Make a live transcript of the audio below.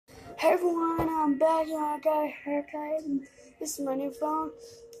Hey everyone, I'm back and I got a haircut and this is my new phone.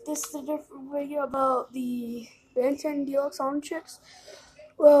 This is a different video about the Ben 10 Deluxe Omnitrix.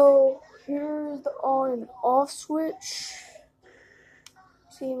 Well, here's the on and off switch.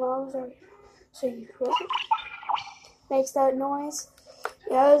 See, moms are so you flip it. Makes that noise.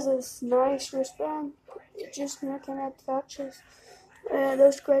 It has this nice wristband. It just now came out the factories. And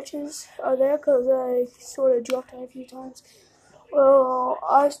those scratches are there because I sort of dropped it a few times. Well,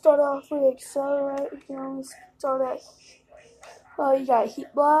 I start off with accelerate. You know, start at. You got heat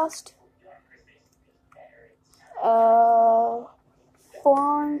blast,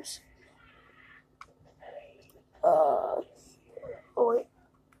 forearms, oh wait,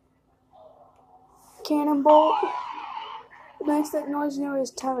 cannonball. It makes that noise near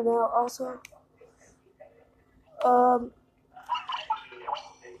his timing out. Also,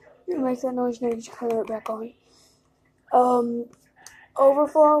 it makes that noise near you turn it back on.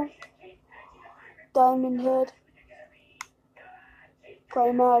 Overflow, diamond head,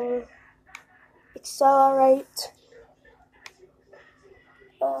 gray matter, accelerate,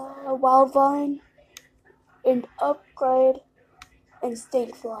 wild vine, and upgrade, and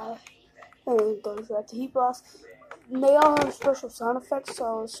state fly. And those are the heat blast. And they all have special sound effects, so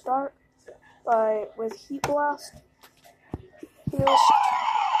I'll start with heat blast. Here,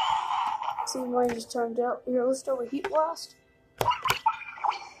 see, mine just turned out. Here, let's start with heat blast.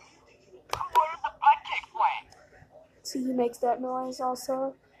 See, he makes that noise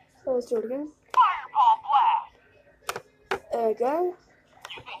also. So let's do it again. Fireball blast. There we go.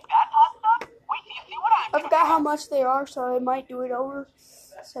 You think that's hot stuff? Wait till you see what I'm I forgot how much they are, so I might do it over.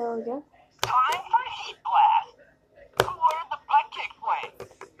 So again. Time for heat blast. Who ordered the butt kick flame?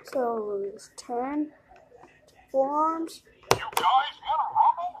 So let's turn to forearms. You guys in a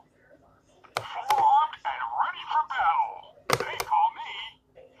rumble? Forearmed and ready for battle. They call me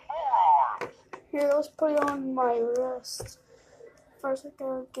Forearms. Here, let's put it on my wrist. First, I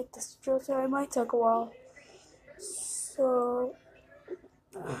gotta get this filter. It might take a while. So,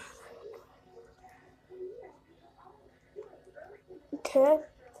 okay.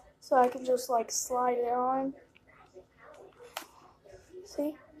 So I can just like slide it on.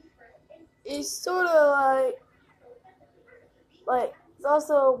 See? It's sort of like it's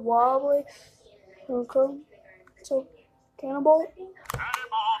also wobbly. Okay. So, cannonball. Cannonball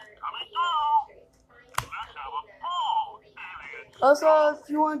coming through. Let's have a ball, aliens. Also, if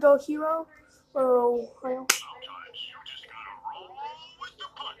you want to go hero, or Sometimes you just gotta roll with the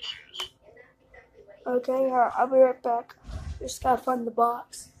punches. okay, alright, I'll be right back. Just gotta find the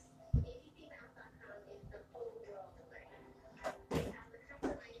box.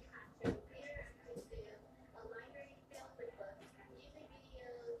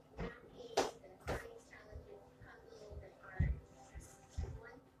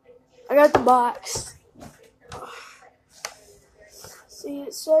 I got the box. See,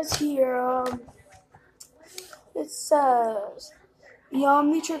 it says here, it says, the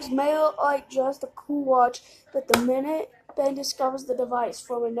Omnitrix may look like just a cool watch, but the minute Ben discovers the device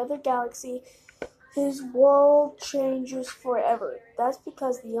from another galaxy, his world changes forever. That's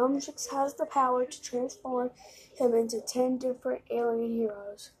because the Omnitrix has the power to transform him into 10 different alien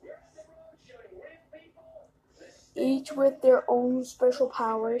heroes, each with their own special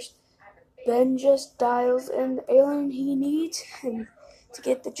powers. Ben just dials in the alien he needs and to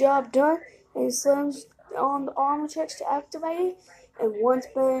get the job done, and slams on the Omnitrix to activate it. And once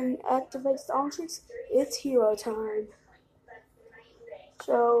Ben activates the Omnitrix, it's hero time.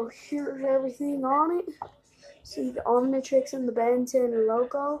 So here's everything on it. See the Omnitrix and the Ben 10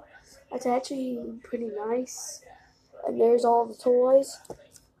 logo. That's actually pretty nice. And there's all the toys.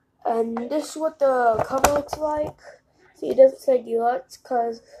 And this is what the cover looks like. See, it doesn't say Deluxe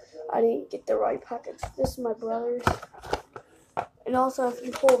because I didn't get the right package. This is my brother's. And also, if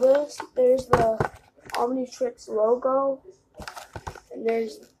you pull this, there's the Omnitrix logo. And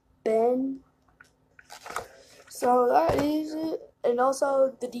there's Ben. So that is it. And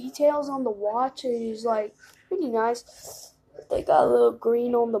also, the details on the watch is like pretty nice. They got a little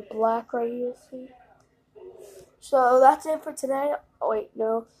green on the black right here. See? So that's it for today. Oh wait,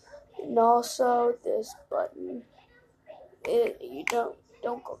 no. And also this button. You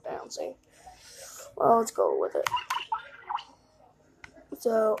don't go down, see? Well, let's go with it.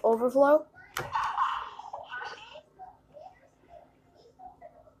 So, overflow.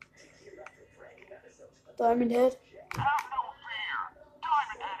 Diamond head. Have no fear.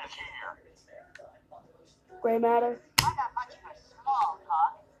 Diamond Head is here. Gray matter. I'm not much of a small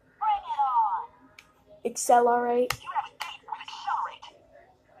talk. Bring it on. Accelerate. You have a date with Accelerate.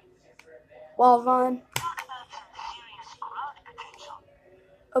 Wild vine. Talk about some serious growth potential.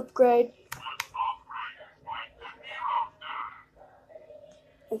 upgrade.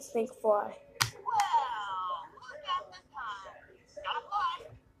 And snake fly.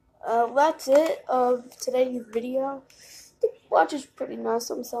 That's it of today's video. The watch is pretty nice.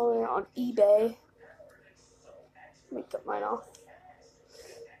 I'm selling it on eBay. Let me cut mine off.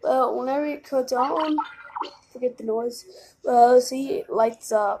 Well, whenever it cuts on, forget the noise. See, it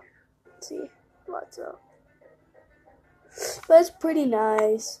lights up. See, lights up. But it's pretty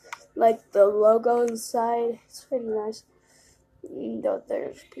nice. Like the logo inside, it's pretty nice. Though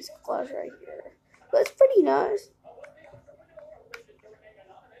there's a piece of glass right here, but it's pretty nice.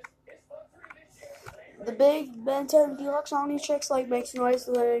 The big Ben 10 Deluxe Omnitrix like makes noise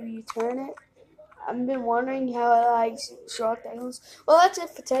whenever you turn it. I've been wondering how it likes short things. Well, that's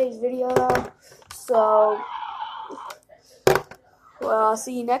it for today's video, though. So, well, I'll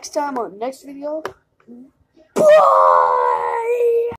see you next time on the next video. Bye!